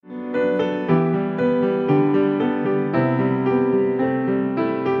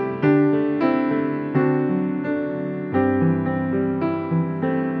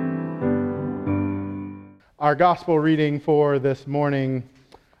Our gospel reading for this morning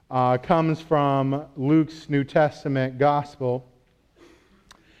comes from Luke's New Testament gospel.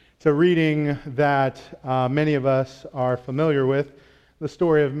 It's a reading that many of us are familiar with, the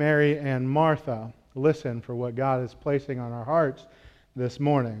story of Mary and Martha. Listen for what God is placing on our hearts this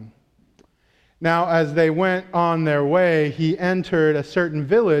morning. Now, as they went on their way, he entered a certain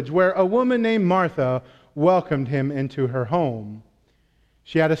village where a woman named Martha welcomed him into her home.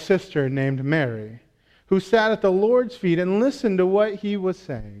 She had a sister named Mary, who sat at the Lord's feet and listened to what he was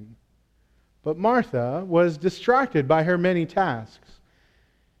saying. But Martha was distracted by her many tasks.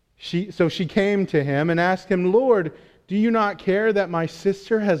 So she came to him and asked him, "Lord, do you not care that my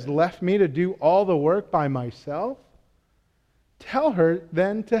sister has left me to do all the work by myself? Tell her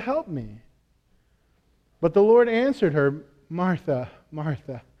then to help me." But the Lord answered her, "Martha,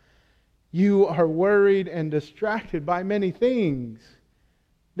 Martha, you are worried and distracted by many things.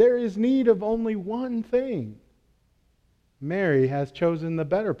 There is need of only one thing. Mary has chosen the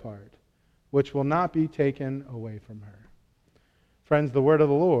better part, which will not be taken away from her." Friends, the word of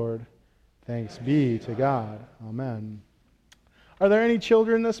the Lord. Thanks be to God. Amen. Are there any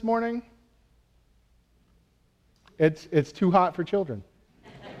children this morning? It's too hot for children.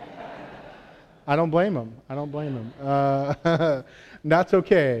 I don't blame them. That's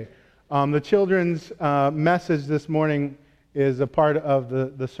okay. The children's message this morning is a part of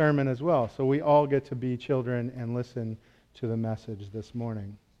the sermon as well. So we all get to be children and listen to the message this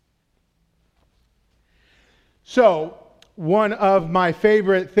morning. So, one of my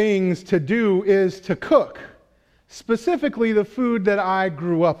favorite things to do is to cook, specifically the food that I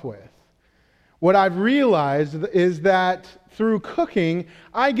grew up with. What I've realized is that through cooking,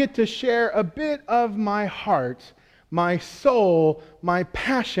 I get to share a bit of my heart, my soul, my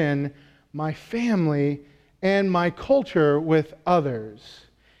passion, my family, and my culture with others.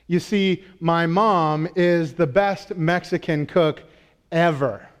 You see, my mom is the best Mexican cook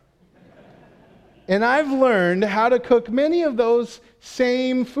ever. And I've learned how to cook many of those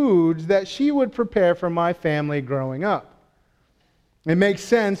same foods that she would prepare for my family growing up. It makes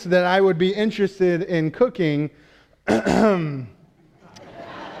sense that I would be interested in cooking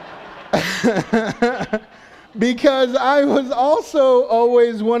because I was also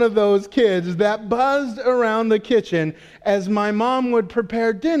always one of those kids that buzzed around the kitchen as my mom would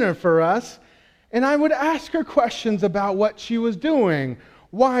prepare dinner for us, and I would ask her questions about what she was doing,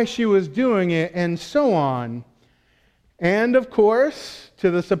 why she was doing it, and so on. And of course, to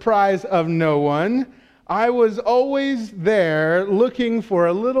the surprise of no one, I was always there looking for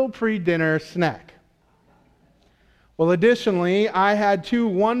a little pre-dinner snack. Well, additionally, I had two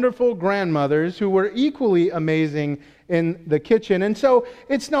wonderful grandmothers who were equally amazing in the kitchen, and so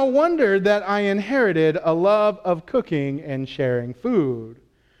it's no wonder that I inherited a love of cooking and sharing food.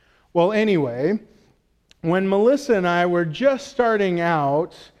 Well, anyway, when Melissa and I were just starting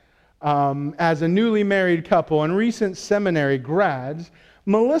out as a newly married couple and recent seminary grads,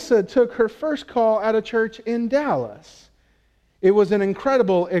 Melissa took her first call at a church in Dallas. It was an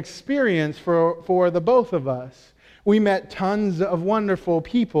incredible experience for the both of us. We met tons of wonderful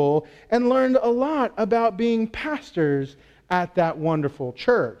people and learned a lot about being pastors at that wonderful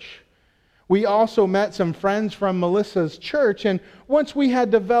church. We also met some friends from Melissa's church, and once we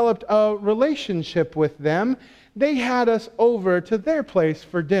had developed a relationship with them, they had us over to their place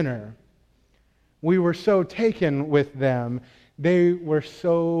for dinner. We were so taken with them. They were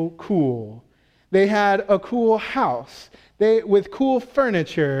so cool. They had a cool house with cool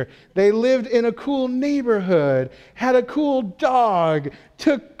furniture. They lived in a cool neighborhood, had a cool dog,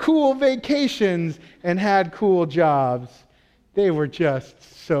 took cool vacations, and had cool jobs. They were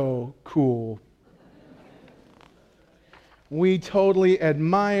just so cool. We totally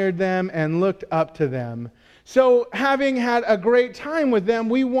admired them and looked up to them. So, having had a great time with them,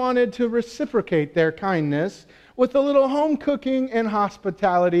 we wanted to reciprocate their kindness with a little home cooking and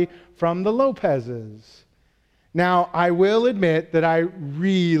hospitality from the Lopez's. Now, I will admit that I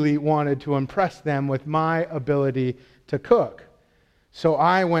really wanted to impress them with my ability to cook. So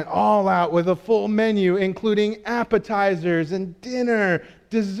I went all out with a full menu, including appetizers and dinner,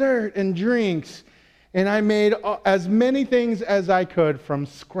 dessert and drinks. And I made as many things as I could from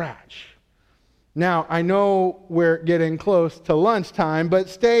scratch. Now, I know we're getting close to lunchtime, but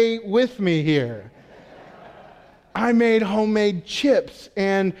stay with me here. I made homemade chips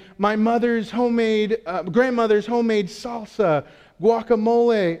and my grandmother's homemade salsa,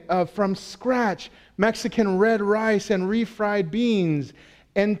 guacamole from scratch, Mexican red rice and refried beans,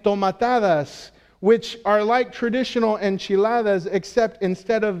 entomatadas, which are like traditional enchiladas, except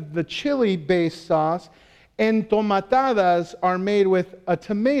instead of the chili-based sauce, entomatadas are made with a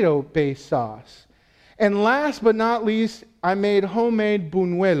tomato-based sauce. And last but not least, I made homemade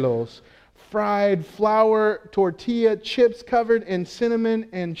buñuelos, fried flour tortilla chips covered in cinnamon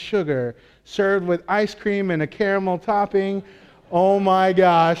and sugar, served with ice cream and a caramel topping. Oh my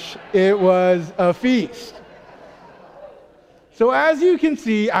gosh, it was a feast. So as you can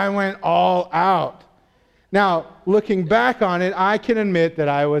see, I went all out. Now, looking back on it, I can admit that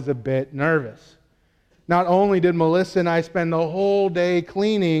I was a bit nervous. Not only did Melissa and I spend the whole day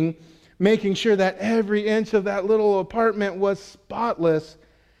cleaning, making sure that every inch of that little apartment was spotless,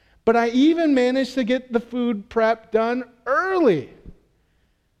 but I even managed to get the food prep done early.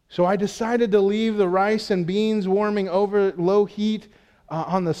 So I decided to leave the rice and beans warming over low heat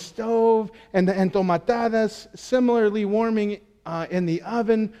on the stove, and the entomatadas similarly warming in the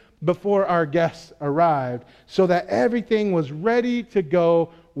oven before our guests arrived, so that everything was ready to go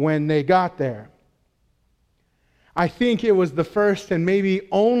when they got there. I think it was the first and maybe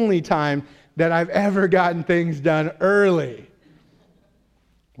only time that I've ever gotten things done early.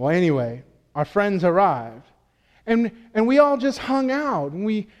 Well, anyway, our friends arrived, and we all just hung out, and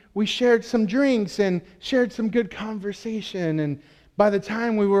we shared some drinks and shared some good conversation, and by the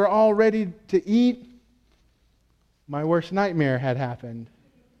time we were all ready to eat, my worst nightmare had happened.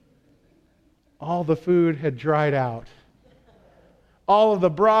 All the food had dried out. All of the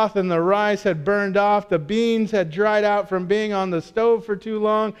broth and the rice had burned off, the beans had dried out from being on the stove for too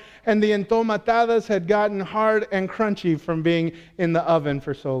long, and the entomatadas had gotten hard and crunchy from being in the oven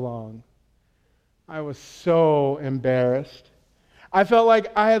for so long. I was so embarrassed. I felt like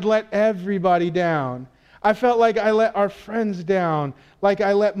I had let everybody down. I felt like I let our friends down, like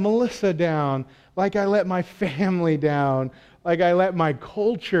I let Melissa down, like I let my family down, like I let my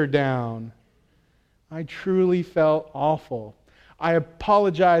culture down. I truly felt awful. I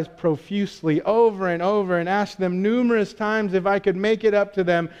apologized profusely over and over and asked them numerous times if I could make it up to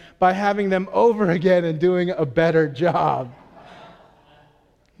them by having them over again and doing a better job.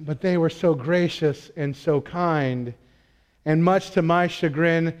 But they were so gracious and so kind, and much to my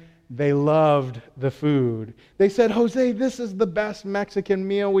chagrin, they loved the food. They said, "Jose, this is the best Mexican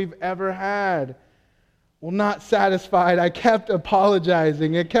meal we've ever had." Well, not satisfied, I kept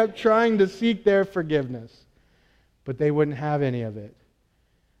apologizing. I kept trying to seek their forgiveness. But they wouldn't have any of it.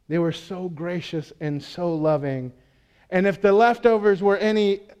 They were so gracious and so loving. And if the leftovers were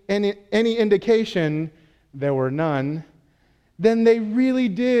any indication, there were none, then they really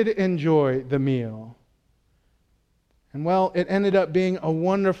did enjoy the meal. And well, it ended up being a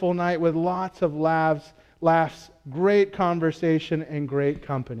wonderful night with lots of laughs, great conversation, and great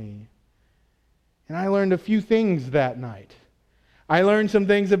company. And I learned a few things that night. I learned some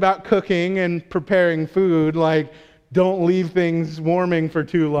things about cooking and preparing food, like don't leave things warming for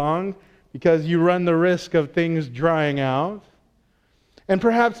too long because you run the risk of things drying out. And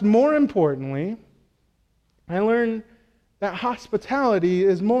perhaps more importantly, I learned that hospitality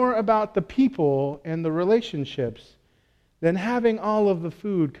is more about the people and the relationships than having all of the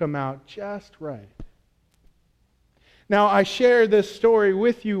food come out just right. Now, I share this story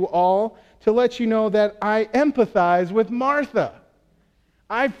with you all to let you know that I empathize with Martha.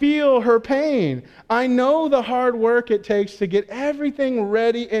 I feel her pain. I know the hard work it takes to get everything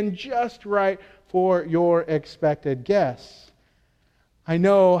ready and just right for your expected guests. I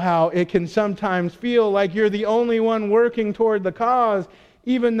know how it can sometimes feel like you're the only one working toward the cause,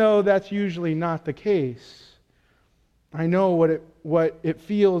 even though that's usually not the case. I know what it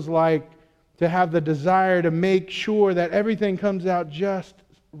feels like to have the desire to make sure that everything comes out just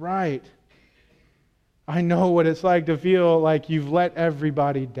right. I know what it's like to feel like you've let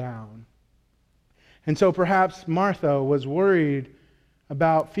everybody down. And so perhaps Martha was worried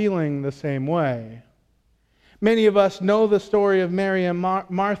about feeling the same way. Many of us know the story of Mary and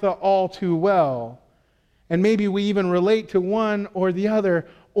Martha all too well. And maybe we even relate to one or the other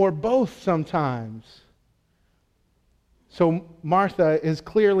or both sometimes. So Martha is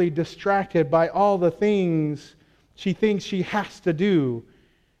clearly distracted by all the things she thinks she has to do.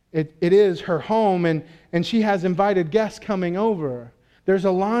 It is her home, and she has invited guests coming over. There's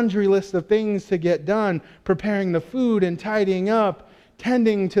a laundry list of things to get done, preparing the food and tidying up,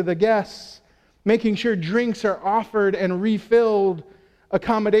 tending to the guests, making sure drinks are offered and refilled,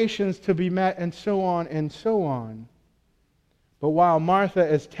 accommodations to be met, and so on and so on. But while Martha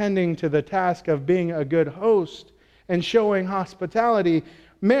is tending to the task of being a good host and showing hospitality,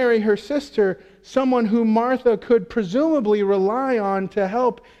 Mary, her sister, someone who Martha could presumably rely on to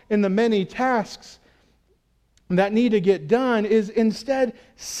help in the many tasks that need to get done, is instead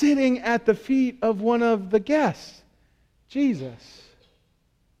sitting at the feet of one of the guests, Jesus.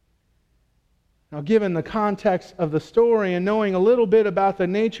 Now, given the context of the story and knowing a little bit about the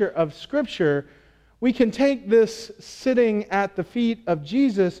nature of Scripture, We can take this sitting at the feet of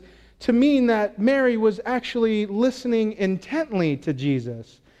Jesus to mean that Mary was actually listening intently to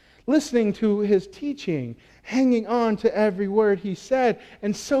Jesus, listening to his teaching, hanging on to every word he said,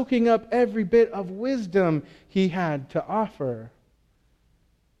 and soaking up every bit of wisdom he had to offer.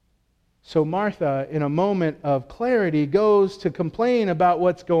 So Martha, in a moment of clarity, goes to complain about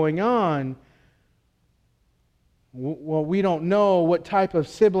what's going on. Well, we don't know what type of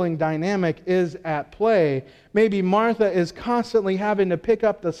sibling dynamic is at play. Maybe Martha is constantly having to pick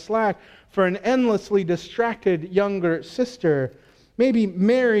up the slack for an endlessly distracted younger sister. Maybe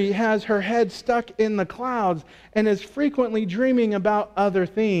Mary has her head stuck in the clouds and is frequently dreaming about other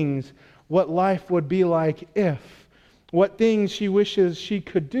things, what life would be like if, what things she wishes she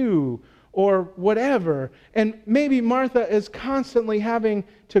could do, or whatever. And maybe Martha is constantly having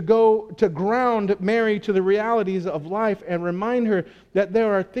to go to ground Mary to the realities of life and remind her that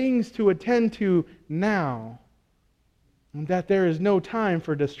there are things to attend to now, and that there is no time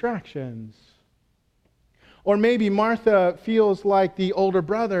for distractions. Or maybe Martha feels like the older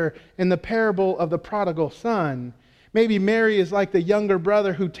brother in the parable of the prodigal son. Maybe Mary is like the younger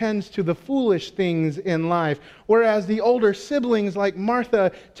brother who tends to the foolish things in life, whereas the older siblings like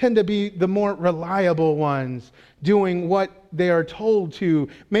Martha tend to be the more reliable ones, doing what they are told to,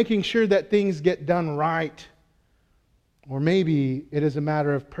 making sure that things get done right. Or maybe it is a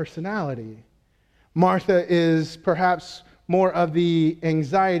matter of personality. Martha is perhaps more of the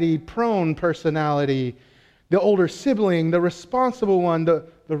anxiety-prone personality, the older sibling, the responsible one, the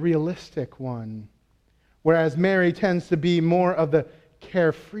realistic one. Whereas Mary tends to be more of the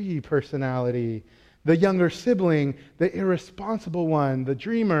carefree personality, the younger sibling, the irresponsible one, the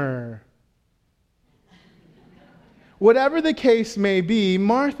dreamer. Whatever the case may be,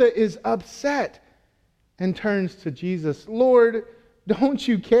 Martha is upset and turns to Jesus. Lord, don't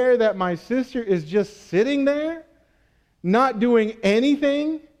you care that my sister is just sitting there, not doing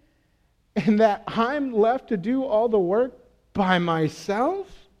anything, and that I'm left to do all the work by myself?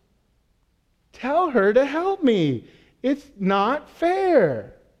 Tell her to help me. It's not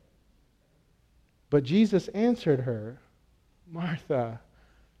fair. But Jesus answered her, Martha,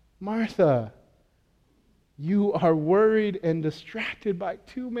 Martha, you are worried and distracted by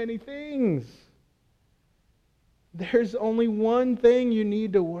too many things. There's only one thing you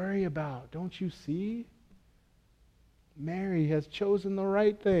need to worry about. Don't you see? Mary has chosen the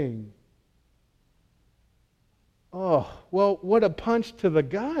right thing. Oh, well, what a punch to the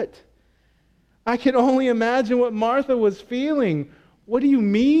gut. I can only imagine what Martha was feeling. What do you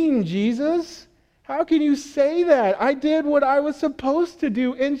mean, Jesus? How can you say that? I did what I was supposed to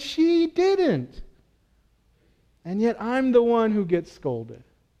do, and she didn't. And yet I'm the one who gets scolded.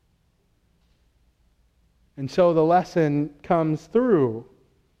 And so the lesson comes through.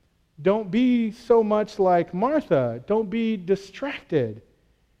 Don't be so much like Martha. Don't be distracted.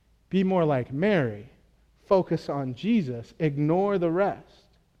 Be more like Mary. Focus on Jesus. Ignore the rest.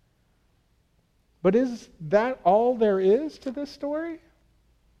 But is that all there is to this story?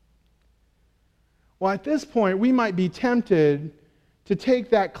 Well, at this point, we might be tempted to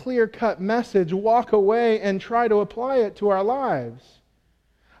take that clear-cut message, walk away, and try to apply it to our lives.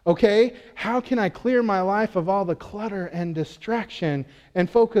 Okay, how can I clear my life of all the clutter and distraction and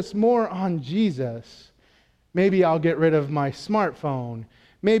focus more on Jesus? Maybe I'll get rid of my smartphone.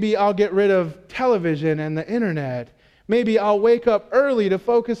 Maybe I'll get rid of television and the internet. Maybe I'll wake up early to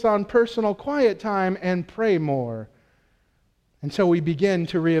focus on personal quiet time and pray more. And so we begin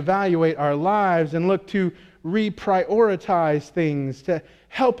to reevaluate our lives and look to reprioritize things to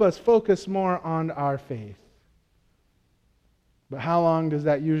help us focus more on our faith. But how long does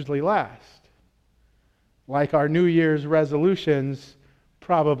that usually last? Like our New Year's resolutions,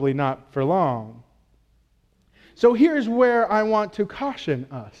 probably not for long. So here's where I want to caution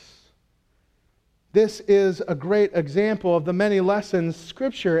us. This is a great example of the many lessons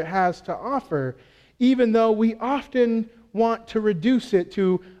Scripture has to offer, even though we often want to reduce it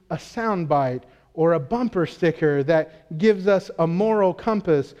to a soundbite or a bumper sticker that gives us a moral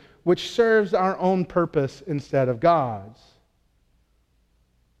compass which serves our own purpose instead of God's.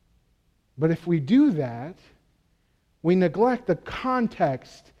 But if we do that, we neglect the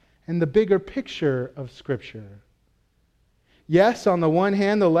context and the bigger picture of Scripture. Yes, on the one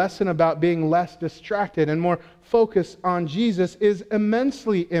hand, the lesson about being less distracted and more focused on Jesus is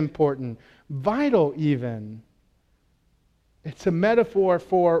immensely important, vital even. It's a metaphor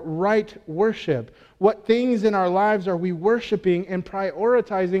for right worship. What things in our lives are we worshiping and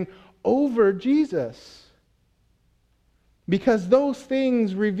prioritizing over Jesus? Because those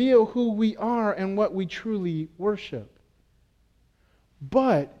things reveal who we are and what we truly worship.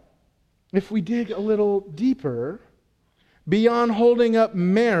 But if we dig a little deeper, beyond holding up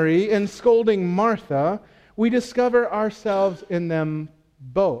Mary and scolding Martha, we discover ourselves in them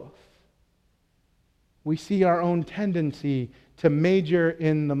both. We see our own tendency to major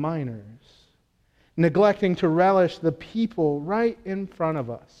in the minors, neglecting to relish the people right in front of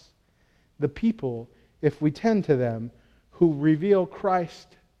us. The people, if we tend to them, who reveal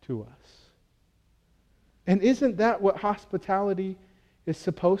Christ to us. And isn't that what hospitality is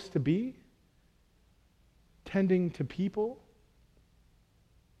supposed to be? Tending to people?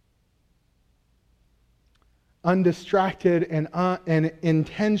 Undistracted and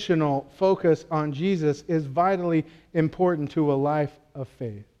intentional focus on Jesus is vitally important to a life of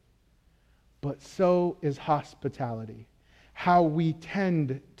faith. But so is hospitality. How we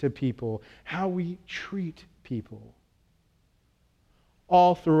tend to people, how we treat people.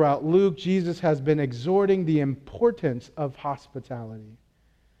 All throughout Luke, Jesus has been exhorting the importance of hospitality.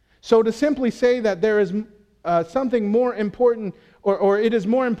 So to simply say that there is something more important, or it is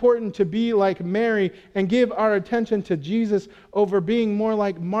more important to be like Mary and give our attention to Jesus over being more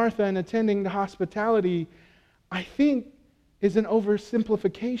like Martha and attending to hospitality, I think is an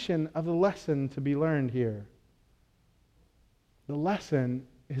oversimplification of the lesson to be learned here. The lesson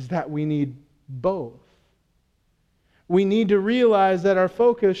is that we need both. We need to realize that our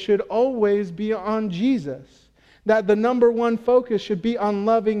focus should always be on Jesus. That the number one focus should be on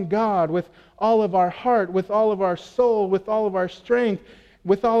loving God with all of our heart, with all of our soul, with all of our strength,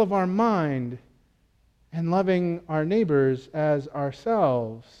 with all of our mind, and loving our neighbors as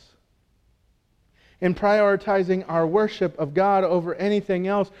ourselves. In prioritizing our worship of God over anything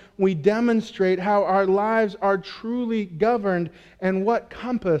else, we demonstrate how our lives are truly governed and what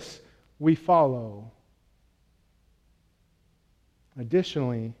compass we follow.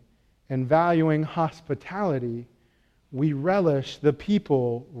 Additionally, in valuing hospitality, we relish the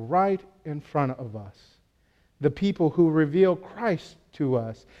people right in front of us, the people who reveal Christ to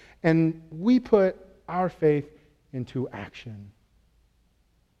us, and we put our faith into action.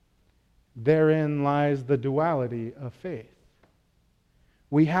 Therein lies the duality of faith.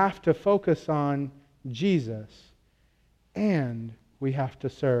 We have to focus on Jesus, and we have to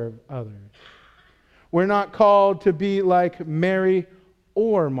serve others. We're not called to be like Mary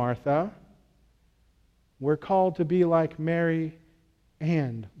or Martha. We're called to be like Mary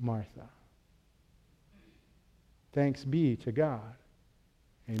and Martha. Thanks be to God.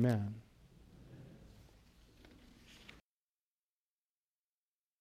 Amen.